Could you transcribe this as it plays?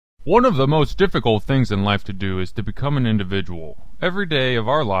One of the most difficult things in life to do is to become an individual. Every day of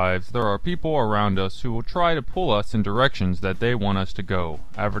our lives there are people around us who will try to pull us in directions that they want us to go.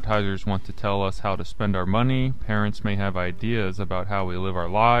 Advertisers want to tell us how to spend our money, parents may have ideas about how we live our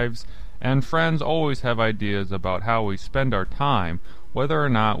lives, and friends always have ideas about how we spend our time, whether or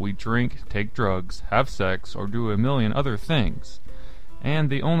not we drink, take drugs, have sex, or do a million other things.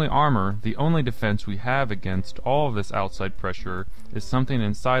 And the only armor, the only defense we have against all of this outside pressure is something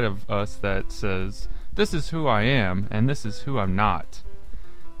inside of us that says, this is who I am and this is who I'm not.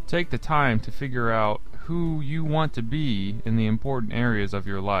 Take the time to figure out who you want to be in the important areas of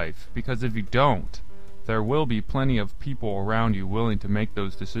your life, because if you don't, there will be plenty of people around you willing to make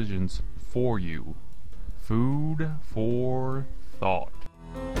those decisions for you. Food for thought.